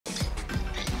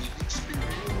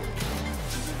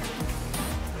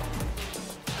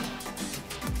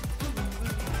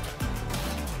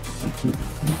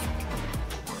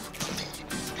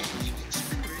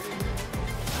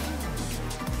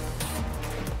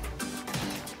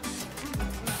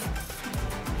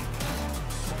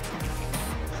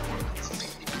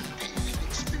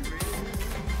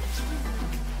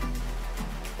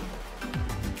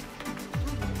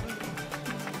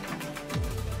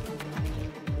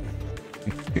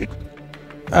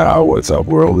What's up,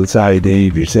 world? It's I,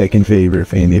 Dave, your second favorite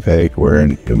fanny pack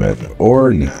wearing human,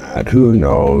 or not. Who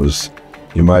knows?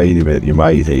 You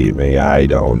might hate me. I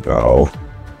don't know.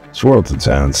 This world's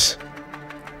intense.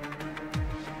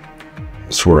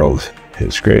 This world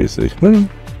is crazy.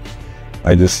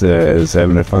 I just was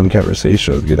having a fun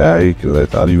conversation with a guy because I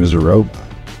thought he was a robot.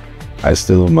 I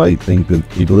still might think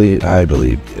that I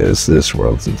believe yes, this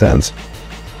world's intense.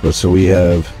 But so we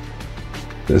have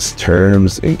this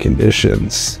terms and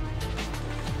conditions,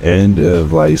 end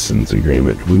of license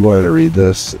agreement. We want to read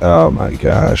this. Oh my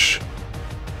gosh.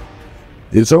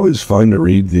 It's always fun to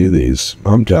read through these.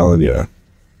 I'm telling you.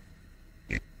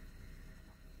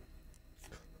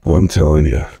 I'm telling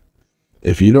you.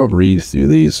 If you don't read through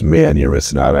these, man, you're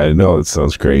missing out. I know it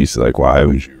sounds crazy. Like, why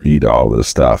would you read all this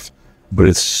stuff? But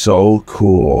it's so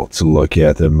cool to look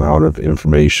at the amount of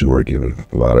information we're given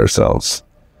about ourselves.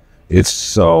 It's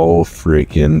so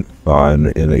freaking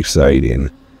fun and exciting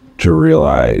to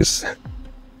realize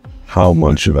how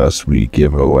much of us we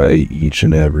give away each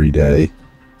and every day.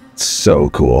 It's so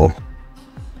cool.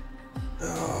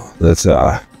 That's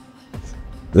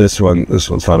this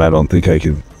one's fun. I don't think I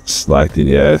can select it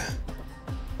yet.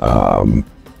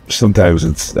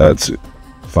 Sometimes that's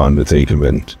fun to take them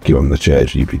and give them the chat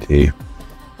GPT.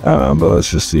 But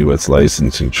let's just see what's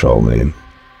license control mean.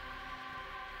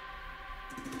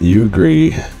 You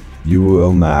agree you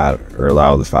will not or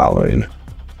allow the following.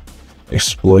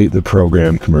 Exploit the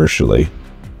program commercially.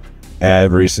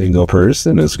 Every single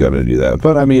person is going to do that.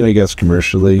 But I mean, I guess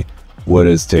commercially, what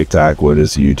is TikTok? What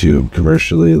is YouTube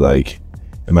commercially? Like,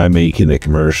 am I making a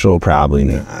commercial? Probably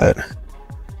not.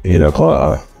 You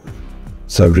know,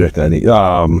 subject any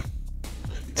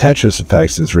Tetris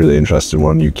effects is really interesting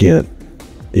one. You can't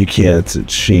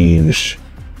change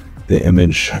the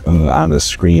image on the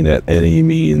screen at any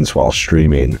means while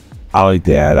streaming. I like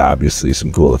that. Obviously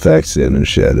some cool effects in and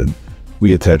shit, and we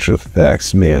get Tetris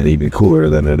effects, man, even cooler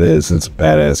than it is. It's a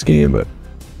badass game, but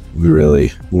we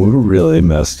really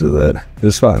messed with it.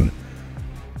 It's fun.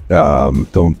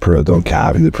 Don't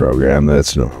copy the program.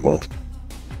 That's normal.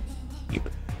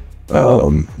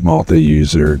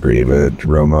 Multi-user agreement,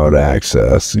 remote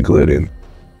access, including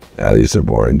these are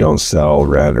boring. Don't sell,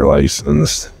 rent, or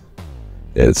license.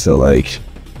 It's like,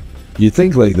 you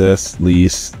think like this: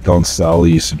 lease, don't sell,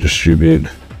 lease, distribute,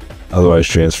 otherwise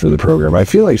transfer the program. I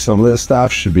feel like some of this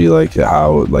stuff should be like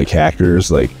how, like,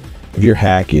 hackers, like, if you're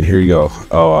hacking, here you go.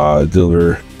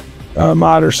 Deliver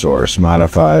mod or source,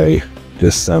 modify,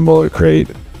 disassemble, or create.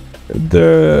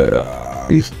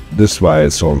 This is why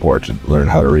it's so important to learn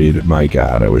how to read. My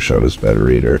God, I wish I was a better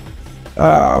reader.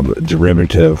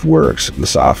 Derivative works in the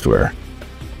software.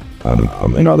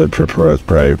 And other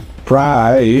proprietary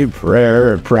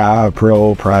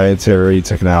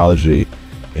technology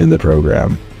in the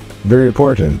program. Very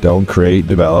important. Don't create,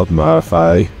 develop,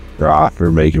 modify, or offer,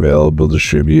 make available,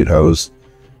 distribute, host,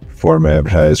 perform,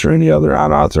 advertise, or any other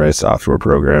unauthorized software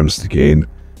programs to gain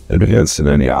advance in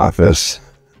any office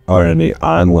or any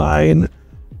online,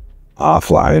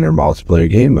 offline, or multiplayer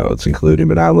game modes, including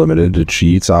but not limited to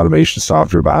cheats, automation,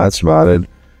 software, bots, modded.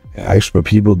 Actually,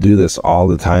 people do this all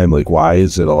the time. Like, why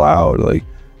is it allowed? Like,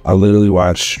 I literally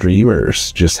watch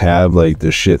streamers just have like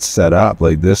the shit set up.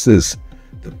 Like, this is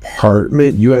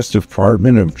U.S.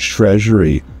 Department of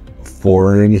Treasury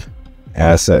foreign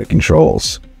asset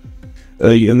controls.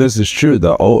 Like, and this is true.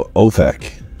 The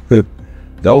OFAC, the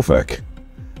OFAC.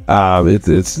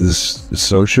 It's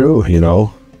so true. You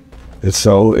know, it's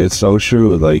so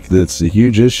true. Like, it's a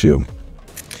huge issue.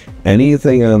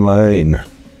 Anything online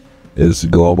is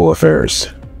global affairs.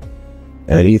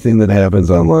 Anything that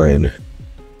happens online,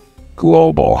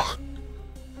 global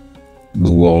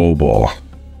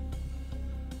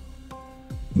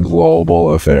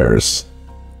affairs.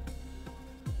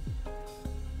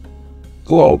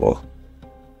 Global.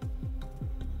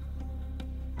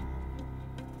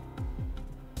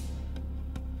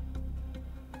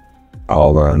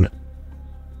 Hold on. I'm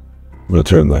gonna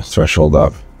turn the threshold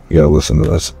up. You gotta listen to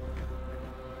this.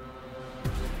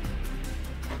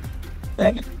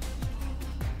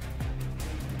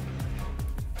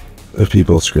 The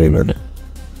people screaming.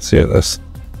 Let's hear this.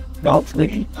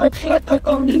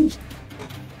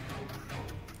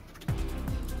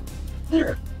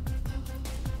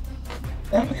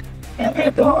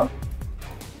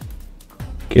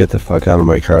 Get the fuck out of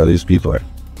my car. These people are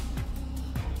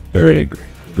very angry.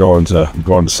 Going to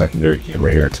secondary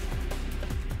camera here.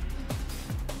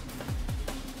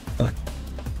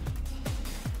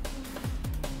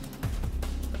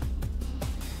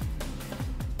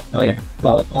 Oh yeah.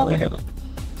 Well, yeah.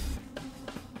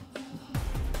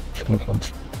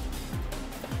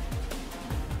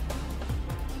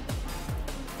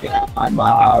 Yeah, I'm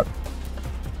out.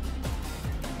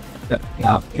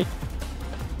 Yeah.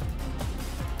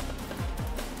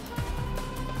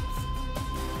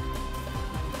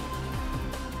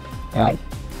 Yeah.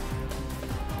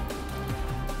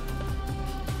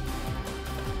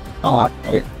 Oh,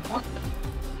 okay.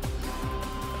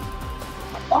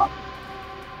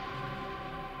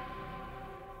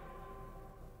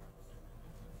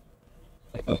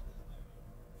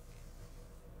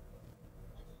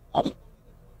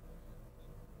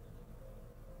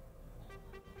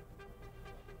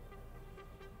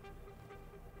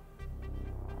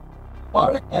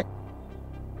 What the heck?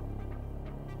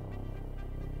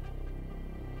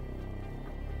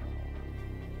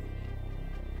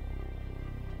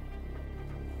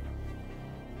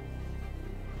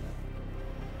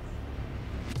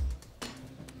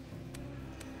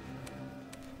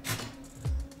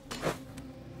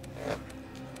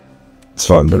 It's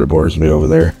fun, but it bores me over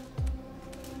there.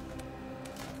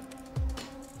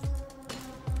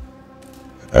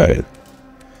 Alright.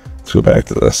 Let's go back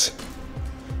to this.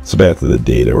 Let's go back to the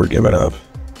data we're giving up.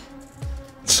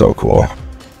 It's so cool.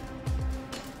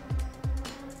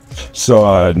 So,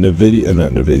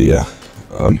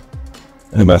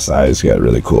 MSI's got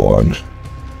really cool one.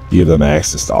 You give them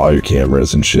access to all your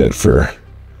cameras and shit for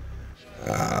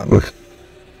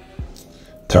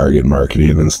target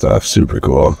marketing and stuff. Super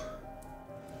cool.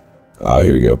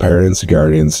 Here we go. Parents,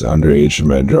 guardians, underage,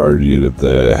 majority of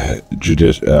the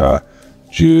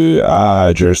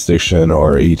jurisdiction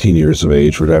or 18 years of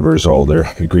age, whatever is older,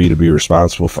 agree to be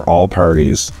responsible for all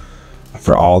parties,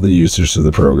 for all the users of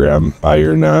the program by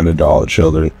your non-adult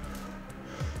children.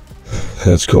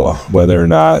 That's cool. Whether or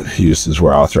not uses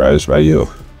were authorized by you.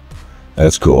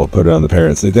 That's cool. Put it on the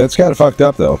parents. Like, that's kind of fucked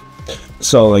up, though.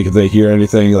 So, like, if they hear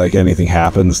anything, like, anything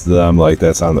happens to them, like,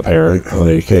 that's on the parent.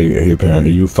 Like, hey parent,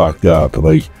 you fucked up.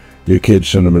 Like, your kid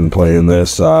shouldn't have been playing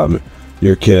this.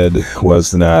 Your kid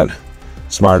was not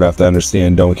smart enough to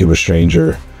understand. Don't give a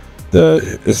stranger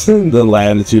the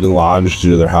latitude and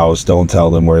longitude of their house. Don't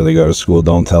tell them where they go to school.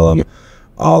 Don't tell them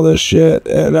all this shit.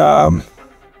 And,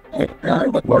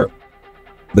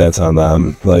 that's on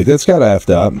them. Like, that's kind of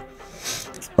effed up.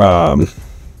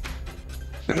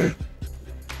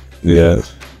 Yeah,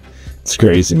 it's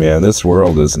crazy, man. This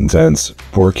world is intense.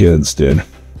 Poor kids, dude.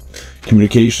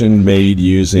 Communication made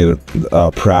using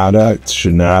a product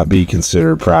should not be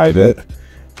considered private.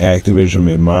 Activision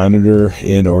may monitor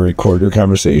and or record your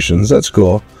conversations. That's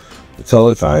cool.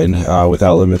 Totally fine.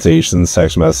 Without limitations,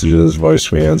 text messages, voice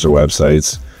commands, or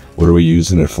websites. What are we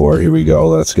using it for? Here we go.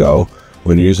 Let's go.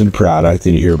 When you're using a product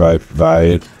and you hereby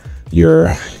provide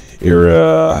your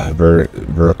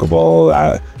irrevocable,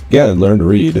 again, learn to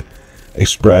read,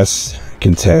 express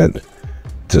content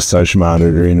to such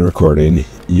monitoring and recording,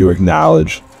 you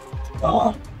acknowledge.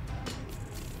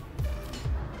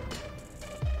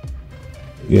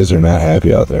 You guys are not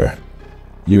happy out there.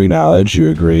 You acknowledge, you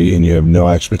agree, and you have no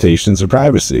expectations of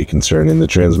privacy concerning the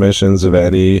transmissions of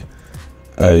any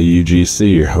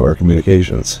UGC or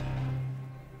communications.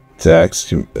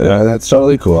 Text, that's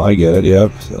totally cool. I get it.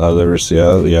 Yep. Others,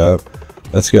 yeah.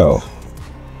 Let's go.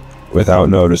 Without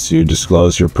notice, you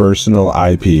disclose your personal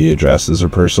IP addresses or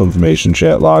personal information,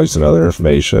 chat logs, and other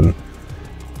information.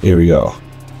 Here we go.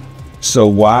 So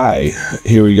why?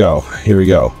 Here we go.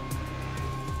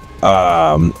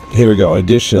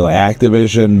 Additionally,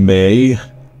 Activision may,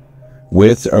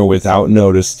 with or without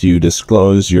notice to you,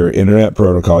 disclose your internet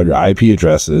protocol, your IP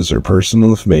addresses, or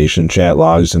personal information, chat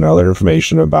logs, and other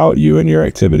information about you and your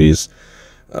activities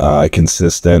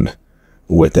consistent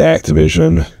with the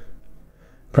Activision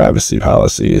privacy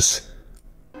policies.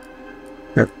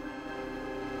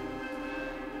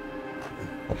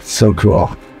 So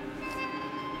cool.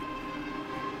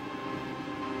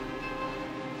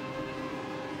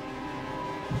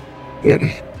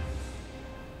 Yeah.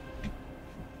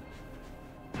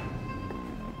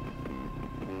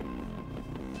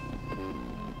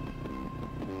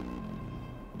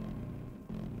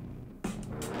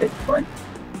 It's fun.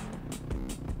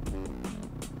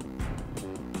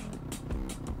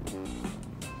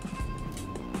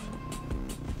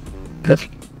 Good.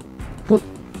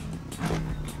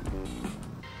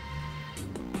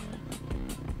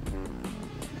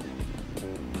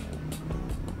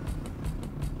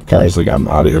 Guy's like, I'm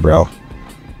out of here, bro.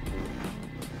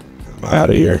 I'm out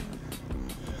of here.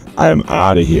 I am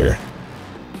out of here.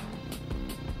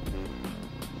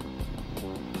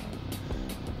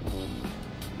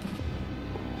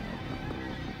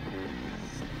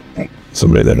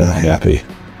 Somebody, they're not happy.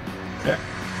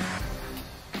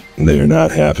 They're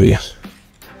not happy.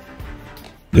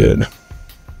 Good.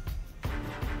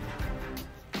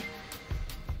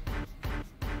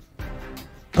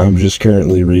 I'm just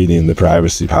currently reading the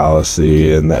privacy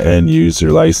policy and the end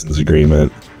user license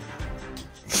agreement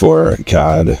for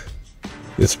COD.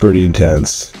 It's pretty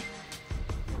intense.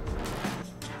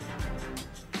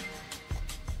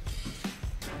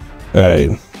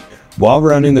 Alright. While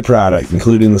running the product,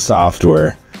 including the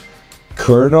software,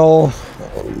 kernel,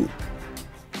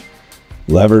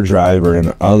 lever driver,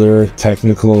 and other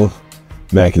technical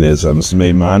mechanisms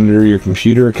may monitor your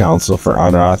computer accounts for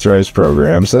unauthorized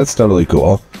programs. That's totally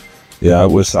cool. Yeah,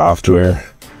 with software.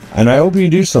 And I hope you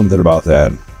do something about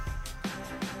that.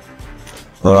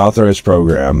 Unauthorized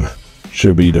program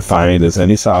should be defined as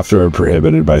any software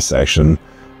prohibited by section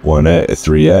 1A,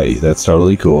 3A. That's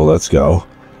totally cool. Let's go.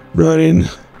 Running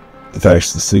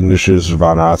affects the signatures of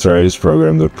unauthorized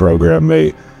program. The program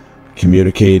may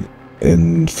communicate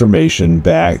information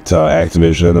back to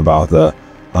Activision about the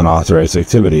unauthorized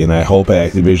activity, and I hope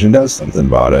Activision does something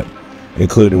about it,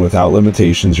 including without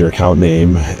limitations your account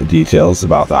name, details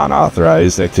about the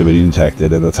unauthorized activity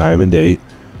detected, and the time and date,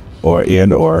 or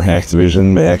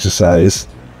Activision may exercise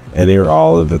any or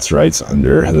all of its rights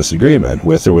under this agreement,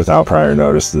 with or without prior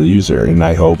notice to the user. And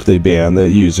I hope they ban the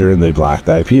user and they block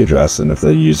the IP address. And if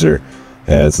the user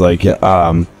has, like,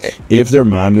 if they're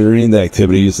monitoring the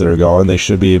activities that are going, they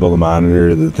should be able to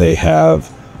monitor that they have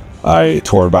a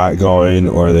Tor bot going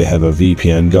or they have a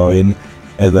VPN going,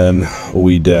 and then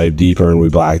we dive deeper and we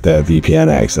block that VPN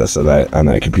access of that on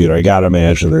that computer. I gotta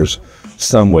imagine there's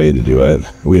some way to do it.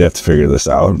 We'd have to figure this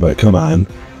out, but come on,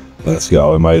 let's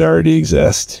go. It might already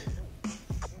exist.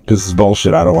 This is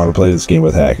bullshit. I don't want to play this game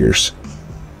with hackers.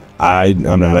 I'm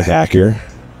not a hacker.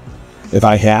 If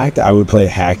I hacked, I would play a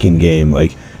hacking game.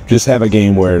 Like, just have a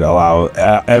game where it allow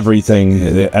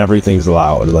everything's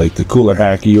allowed. Like, the cooler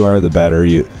hacker you are, the better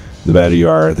you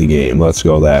are at the game. Let's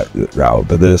go that route.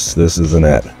 But this isn't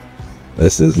it.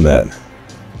 This isn't it.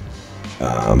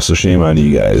 So shame on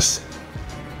you guys.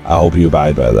 I hope you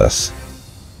abide by this.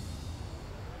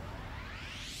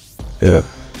 Yeah.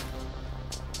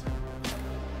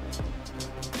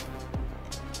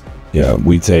 Yeah,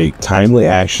 we take timely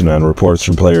action on reports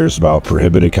from players about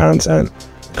prohibited content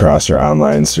across our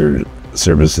online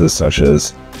services, such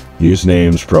as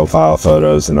usernames, profile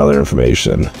photos, and other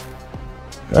information.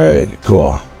 Alright,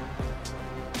 cool.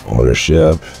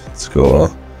 Ownership, it's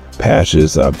cool.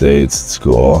 Patches, updates, it's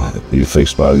cool. You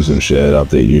fix bugs and shit,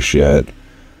 update your shit.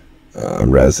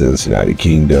 Residents, United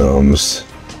Kingdoms.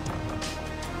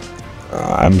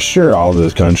 I'm sure all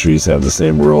those countries have the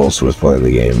same rules with playing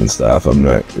the game and stuff. I'm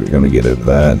not going to get into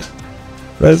that.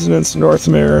 Residents, North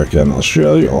America and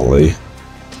Australia only.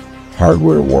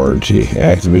 Hardware warranty.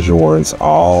 Activision warrants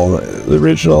all the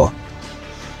original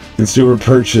consumer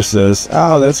purchases.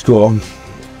 Oh, that's cool.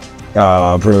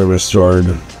 Further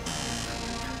restored.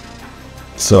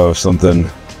 So if something...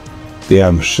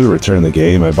 Damn, should have returned the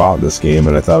game. I bought this game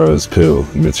and I thought it was poo.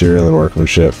 Material and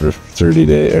workmanship for 30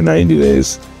 days or 90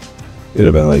 days. It'd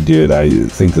have been like, dude, I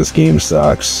think this game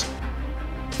sucks.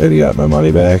 And you got my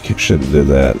money back. Shouldn't have did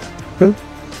that.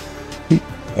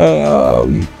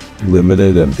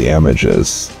 Limited and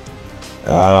damages.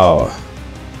 Oh.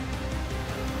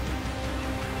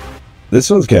 This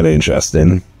one's kind of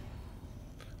interesting.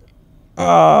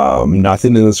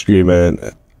 Nothing in this agreement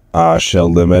shall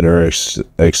limit or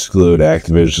exclude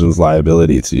Activision's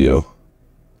liability to you.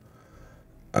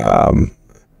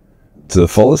 To the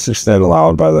fullest extent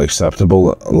allowed by the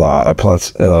acceptable law,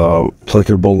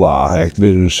 applicable law,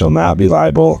 Activision shall not be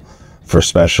liable for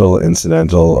special,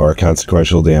 incidental, or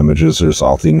consequential damages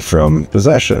resulting from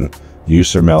possession,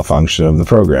 use, or malfunction of the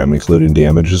program, including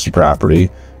damages to property,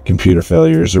 computer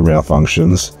failures or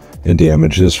malfunctions, and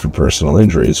damages for personal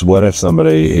injuries. What if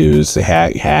somebody who's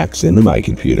hacks into my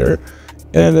computer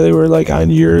and they were like on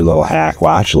your little hack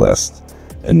watch list?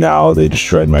 And now they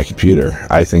destroyed my computer.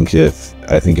 I think if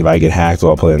I get hacked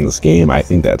while playing this game, I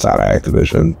think that's on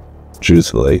Activision,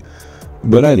 truthfully.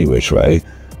 But any which way,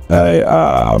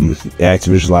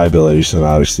 Activision liability shall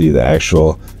not exceed the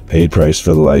actual paid price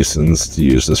for the license to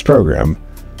use this program.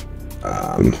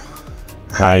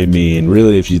 I mean,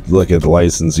 really, if you look at the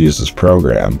license to use this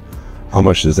program, how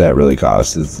much does that really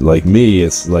cost? It's like me,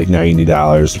 it's like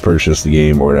 $90 to purchase the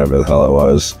game or whatever the hell it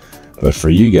was. But for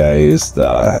you guys,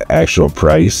 the actual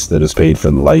price that is paid for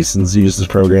the license to use this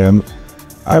program,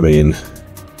 I mean,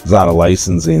 there's a lot of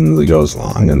licensing that goes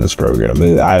along in this program.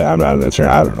 I'm not an attorney.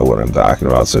 I don't know what I'm talking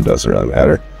about, so it doesn't really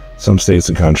matter. Some states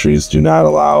and countries do not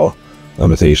allow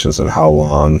limitations on how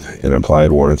long an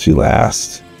implied warranty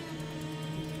lasts.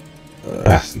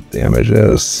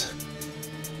 Damages.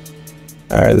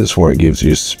 Alright, this warrant gives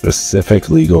you specific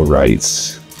legal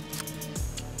rights.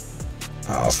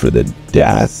 For the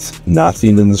death,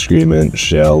 nothing in this agreement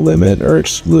shall limit or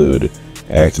exclude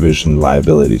Activision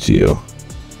liability to you.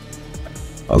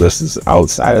 Oh, this is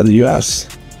outside of the U.S.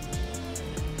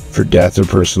 For death or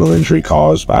personal injury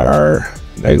caused by our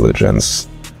negligence,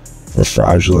 for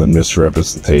fraudulent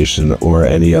misrepresentation, or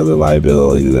any other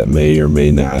liability that may or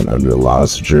may not, under the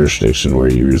laws of jurisdiction where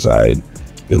you reside,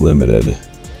 be limited.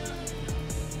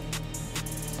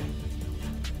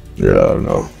 I don't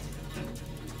know.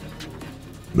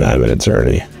 I'm an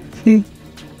attorney.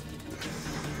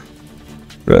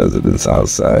 Residents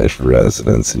outside for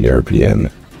residents in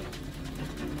European,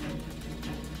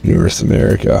 North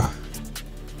America.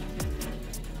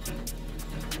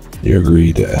 You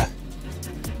agree to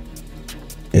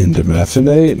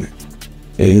indemnify,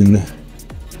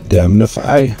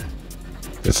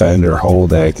 defend, or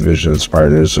hold Activision's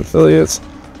partners, affiliates,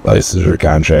 licensed or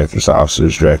contractors,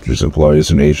 officers, directors,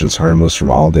 employees, and agents harmless from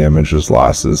all damages,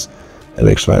 losses, and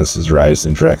expenses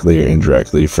arising directly or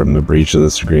indirectly from the breach of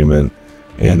this agreement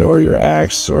and or your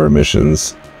acts or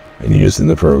omissions in using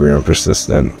the program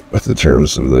persistent with the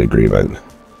terms of the agreement.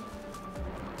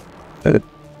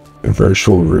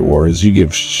 Virtual rewards, you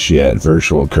give shit.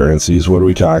 Virtual currencies, what are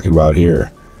we talking about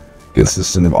here?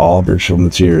 Consistent of all virtual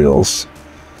materials,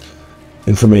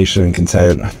 information and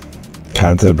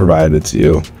content provided to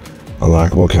you,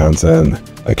 unlockable content,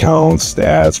 accounts,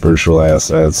 stats, virtual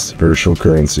assets, virtual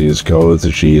currencies, codes,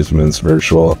 achievements,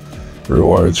 virtual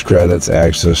rewards, credits,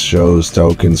 access, shows,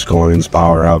 tokens, coins,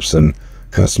 power-ups, and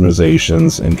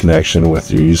customizations in connection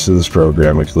with your use of this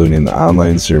program, including the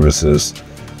online services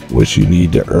which you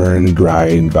need to earn,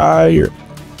 grind, buy,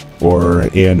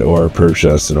 or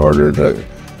purchase in order to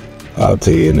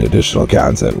obtain additional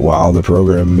content. While the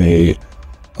program may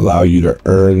allow you to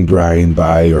earn, grind,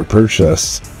 buy, or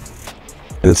purchase,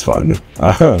 it's fun.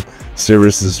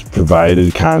 Services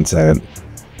provided content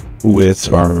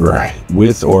with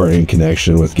or in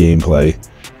connection with gameplay.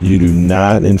 You do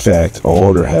not, in fact,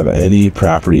 own or have any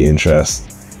property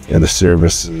interest in the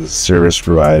service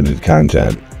provided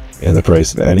content, and the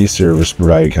price of any service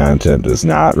provided content does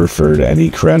not refer to any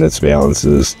credits,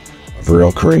 balances of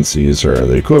real currencies or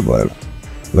the equivalent,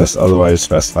 unless otherwise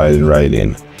specified in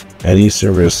writing. Any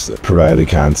service provided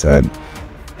content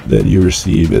that you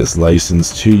receive is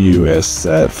licensed to you as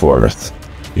set forth.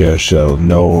 You show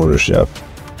no ownership.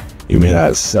 You may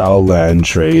not sell, lend,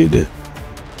 trade,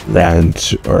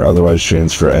 lend, or otherwise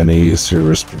transfer any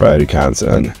service provided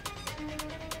content.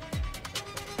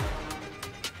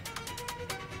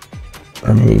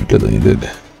 Remove, deleted.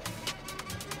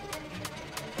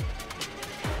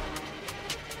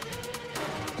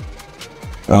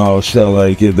 Oh, so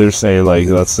like they're saying, like,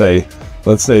 let's say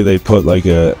they put like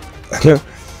a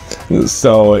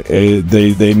so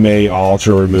they may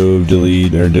alter, remove,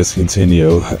 delete, or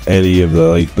discontinue any of the,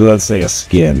 like, let's say a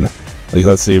skin, like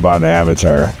let's say you bought an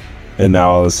avatar and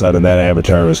now all of a sudden that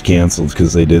avatar was canceled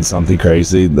because they did something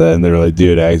crazy. Then they're like,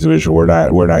 dude, Activision,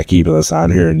 we're not keeping this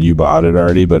on here, and you bought it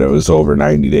already, but it was over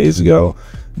 90 days ago.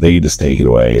 They just take it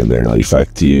away, and they're like,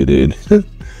 fuck to you, dude.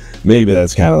 Maybe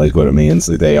that's kind of like what it means.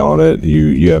 Like, they own it,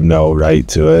 you have no right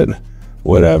to it,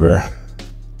 whatever.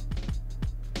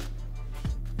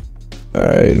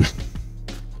 Alright.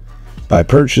 By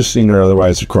purchasing or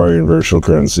otherwise acquiring virtual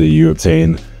currency, you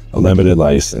obtain a limited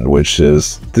license, which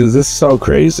is, this is so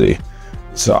crazy.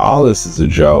 So all this is a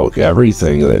joke.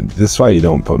 Everything, this is why you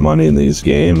don't put money in these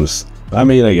games. I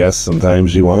mean, I guess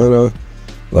sometimes you want to,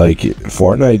 like,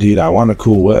 Fortnite, dude, I want a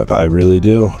cool whip. I really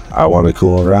do. I want a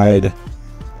cool ride.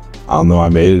 I don't know, I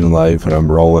made it in life when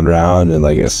I'm rolling around in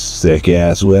like a sick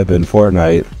ass whip in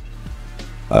Fortnite.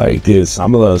 Like, dude,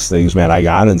 some of those things, man, I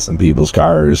got in some people's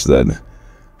cars that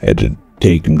I had to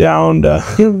take them down to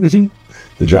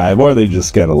the drive, or they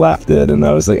just kind of left it, and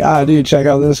I was like, dude, check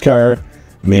out this car.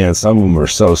 Man, some of them were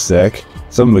so sick.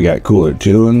 Some of them got cooler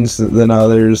tunes than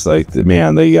others. Like,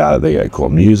 man, they got cool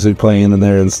music playing in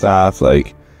there and stuff.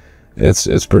 Like,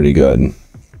 it's pretty good.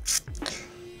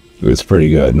 It's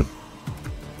pretty good.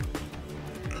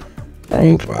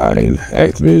 Fine.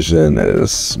 Activision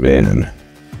is, man.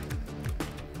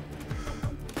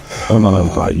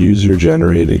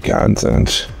 User-generated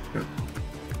content.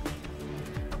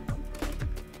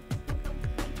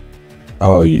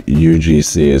 Oh,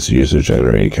 UGC is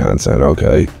user-generated content,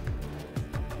 okay.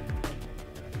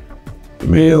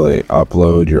 Immediately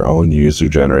upload your own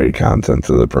user-generated content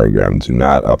to the program. Do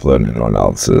not upload anyone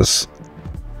else's.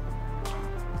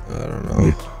 I don't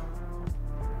know.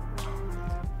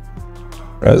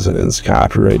 Residence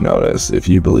copyright notice. If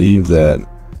you believe that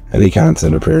any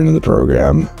content appearing in the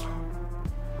program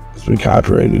has been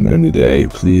copyrighted any day,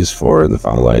 please forward the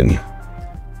following.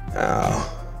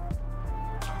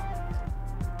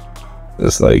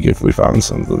 Just like if we found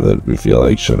something that we feel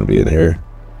like shouldn't be in here.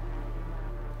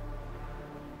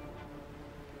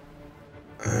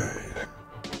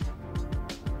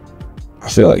 I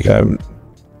feel like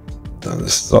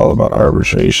this is all about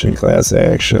arbitration, class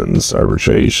actions,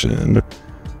 arbitration,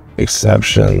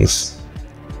 exceptions.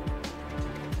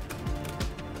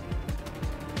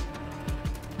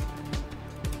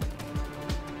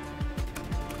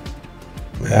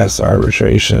 Mass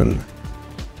arbitration.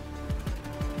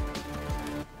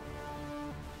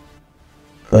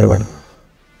 Anyway.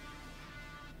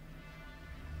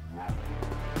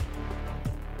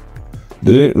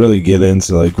 Didn't really get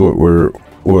into like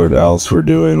what else we're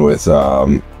doing with our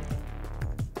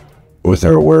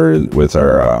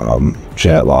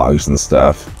chat logs and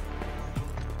stuff.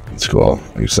 It's cool.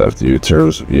 Except the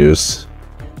terms of use.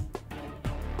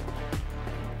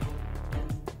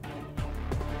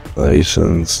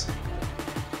 License.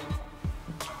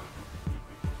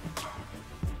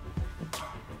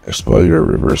 Exploit or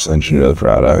reverse engineer the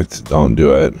product. Don't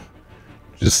do it.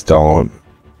 Just don't.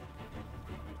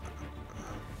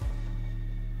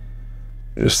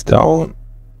 Just don't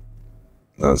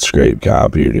scrape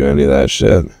copy or do any of that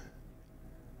shit.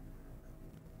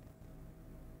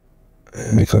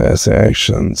 Any class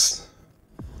actions.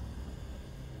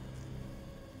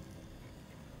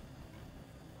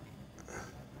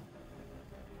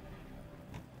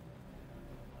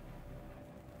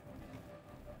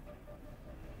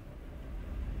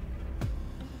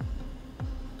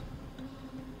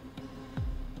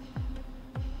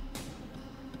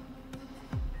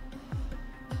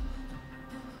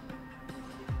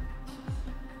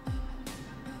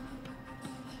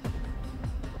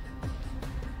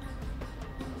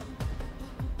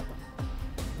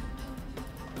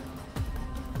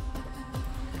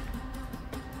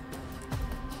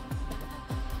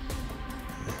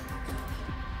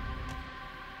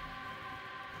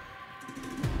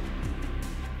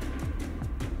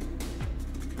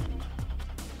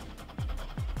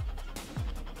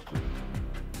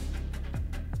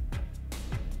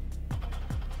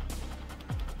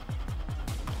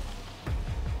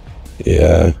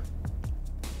 Yeah.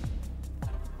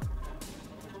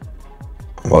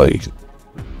 Like,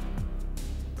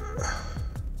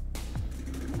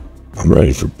 I'm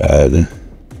ready for bed.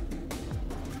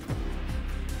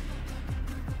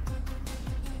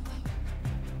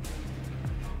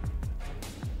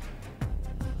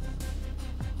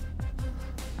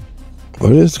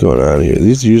 What is going on here?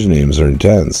 These usernames are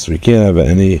intense. We can't have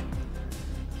any...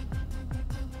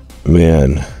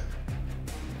 Man.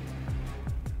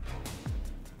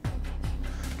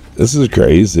 This is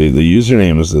crazy. The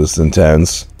username is this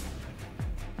intense.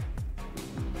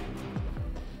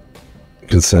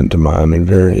 Consent to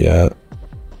monitor, yeah.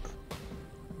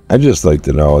 I'd just like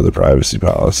to know the privacy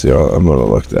policy. I'm going to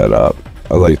look that up.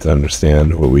 I'd like to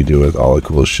understand what we do with all the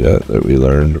cool shit that we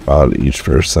learned about each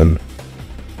person.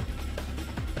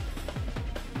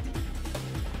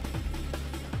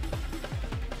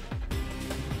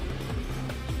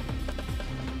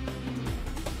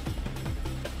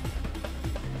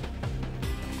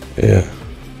 Yeah.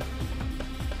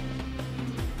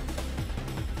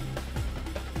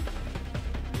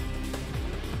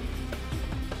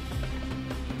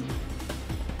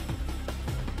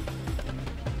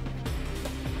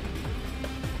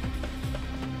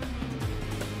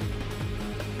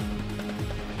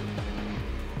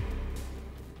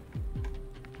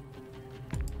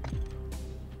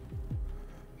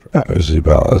 Privacy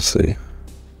policy.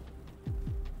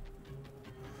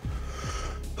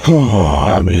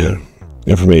 Oh, man.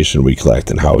 Information we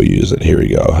collect and how we use it. Here we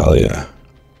go. Hell yeah.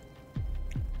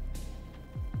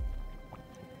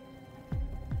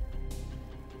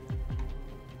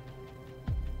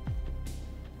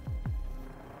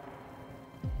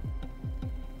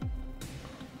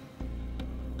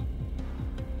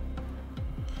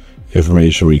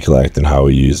 Information we collect and how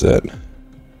we use it.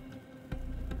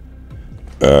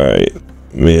 Alright,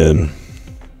 man.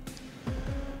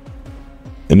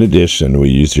 In addition, we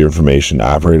use your information to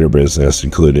operate our business,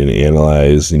 including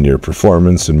analyzing your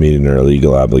performance and meeting our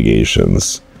legal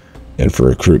obligations, and for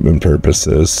recruitment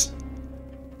purposes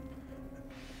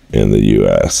in the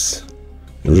U.S.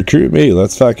 Recruit me,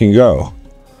 let's fucking go.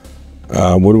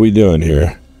 What are we doing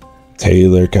here?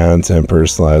 Tailor content,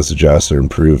 personalize, adjust, or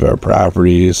improve our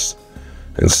properties,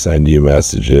 and send you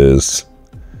messages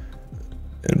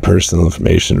and personal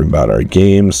information about our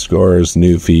games, scores,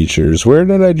 new features. Where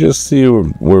did I just see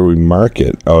where we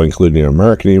market? Oh, including our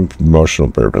marketing and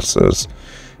promotional purposes.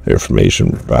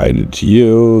 Information provided to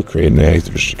you, create an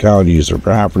active account, use our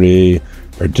property,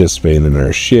 participate in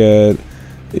our shit,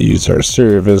 use our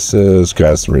services,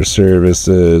 customer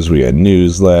services. We got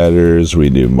newsletters. We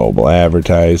do mobile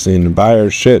advertising. Buy our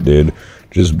shit, dude.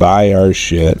 Just buy our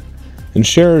shit and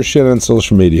share our shit on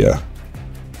social media.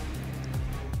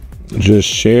 Just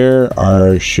share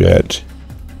our shit.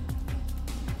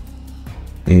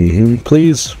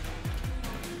 Please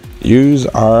use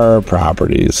our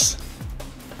properties.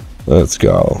 Let's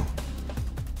go.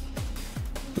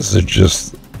 This is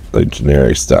just like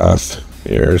generic stuff.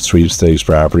 Here, sweepstakes,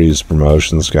 properties,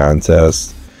 promotions,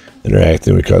 contests,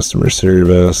 interacting with customer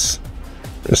service,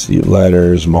 receive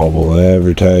letters, mobile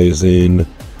advertising,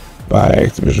 buy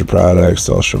Activision products,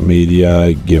 social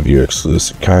media, give you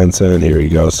exclusive content. Here we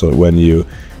go. So when you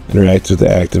interact with the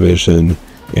Activision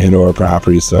and or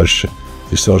properties such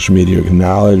through social media,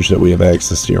 acknowledge that we have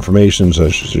access to your information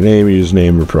such as your name,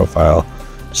 username, or profile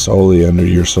solely under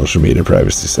your social media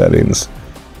privacy settings,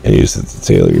 and use it to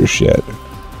tailor your shit.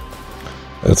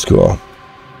 That's cool.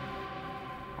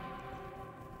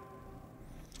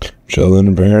 Children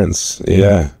and parents.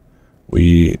 Yeah.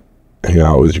 We hang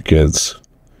out with your kids.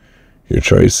 Your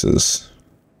choices.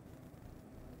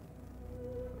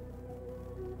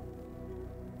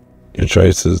 Your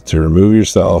choices to remove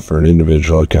yourself for an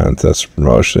individual contest or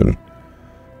promotion.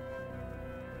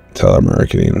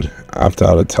 Telemarketing. Opt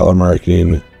out of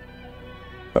telemarketing.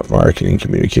 Of marketing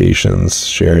communications.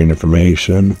 Sharing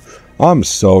information. I'm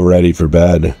so ready for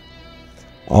bed.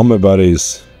 All my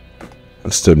buddies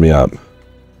have stood me up.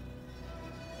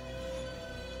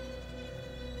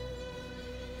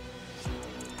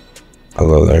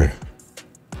 Hello there.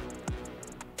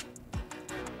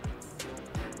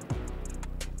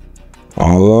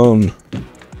 All alone.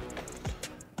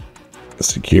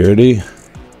 Security.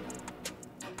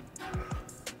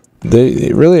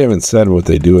 They really haven't said what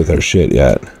they do with our shit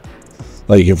yet.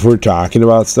 Like, if we're talking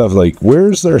about stuff, like,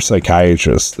 where's their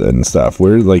psychiatrist and stuff?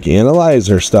 We're, like, analyze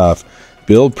our stuff,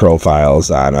 build profiles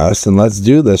on us, and let's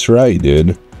do this right,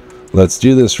 dude. Let's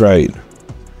do this right.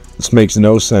 This makes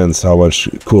no sense how much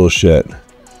cool shit.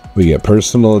 We get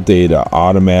personal data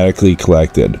automatically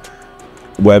collected.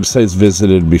 Websites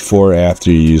visited before or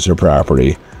after you use our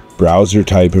property. Browser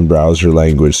type and browser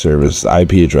language service.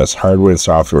 IP address, hardware and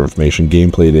software information,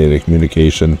 gameplay data,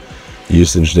 communication,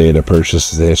 usage data,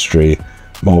 purchase history,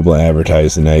 mobile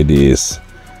advertising IDs.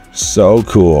 So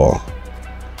cool.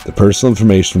 The personal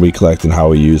information we collect and how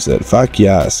we use it. Fuck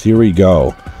yes, here we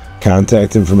go.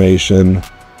 Contact information,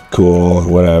 cool,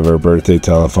 whatever. Birthday,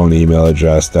 telephone, email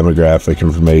address, demographic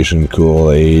information,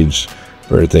 cool, age,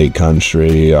 birthday,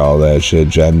 country, all that shit.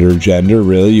 Gender,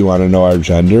 really? You want to know our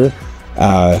gender?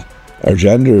 Our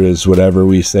gender is whatever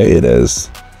we say it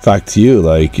is. Fuck to you.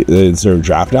 Like, is there a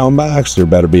drop down box? There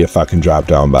better be a fucking drop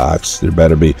down box. There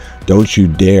better be. Don't you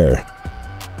dare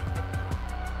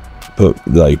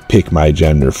pick my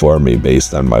gender for me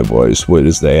based on my voice. What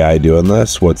is the AI doing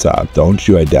this? What's up? Don't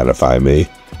you identify me.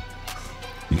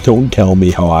 Don't tell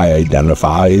me how I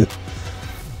identify.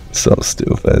 So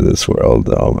stupid, this world.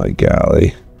 Oh my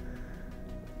golly.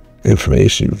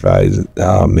 Information provides.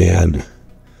 Oh man.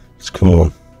 It's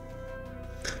cool.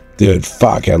 Dude,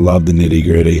 fuck, I love the nitty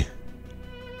gritty.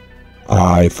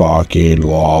 I fucking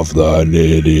love the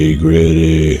nitty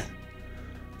gritty.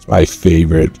 It's my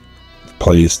favorite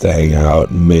place to hang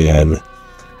out. Man,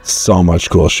 so much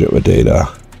cool shit with data.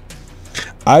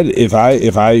 If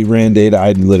I ran data,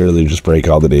 I'd literally just break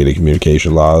all the data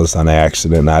communication laws on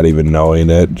accident, not even knowing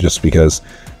it, just because,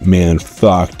 man,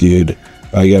 fuck, dude.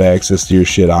 If I get access to your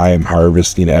shit, I am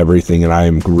harvesting everything and I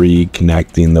am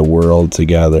reconnecting the world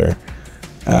together.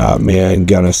 Man,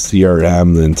 gonna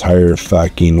CRM the entire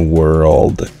fucking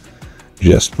world.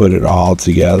 Just put it all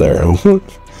together.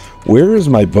 Where is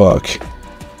my book?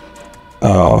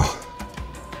 Oh.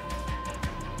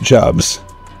 Jubs.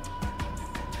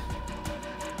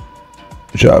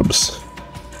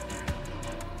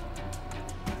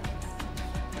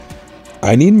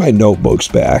 I need my notebooks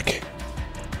back.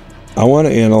 I want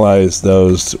to analyze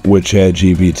those with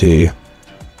ChatGPT,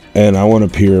 and I want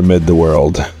to pyramid the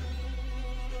world.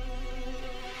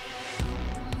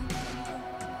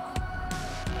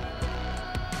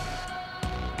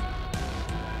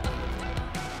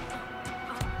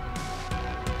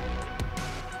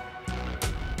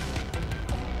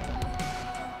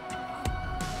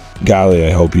 Golly, I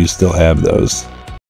hope you still have those.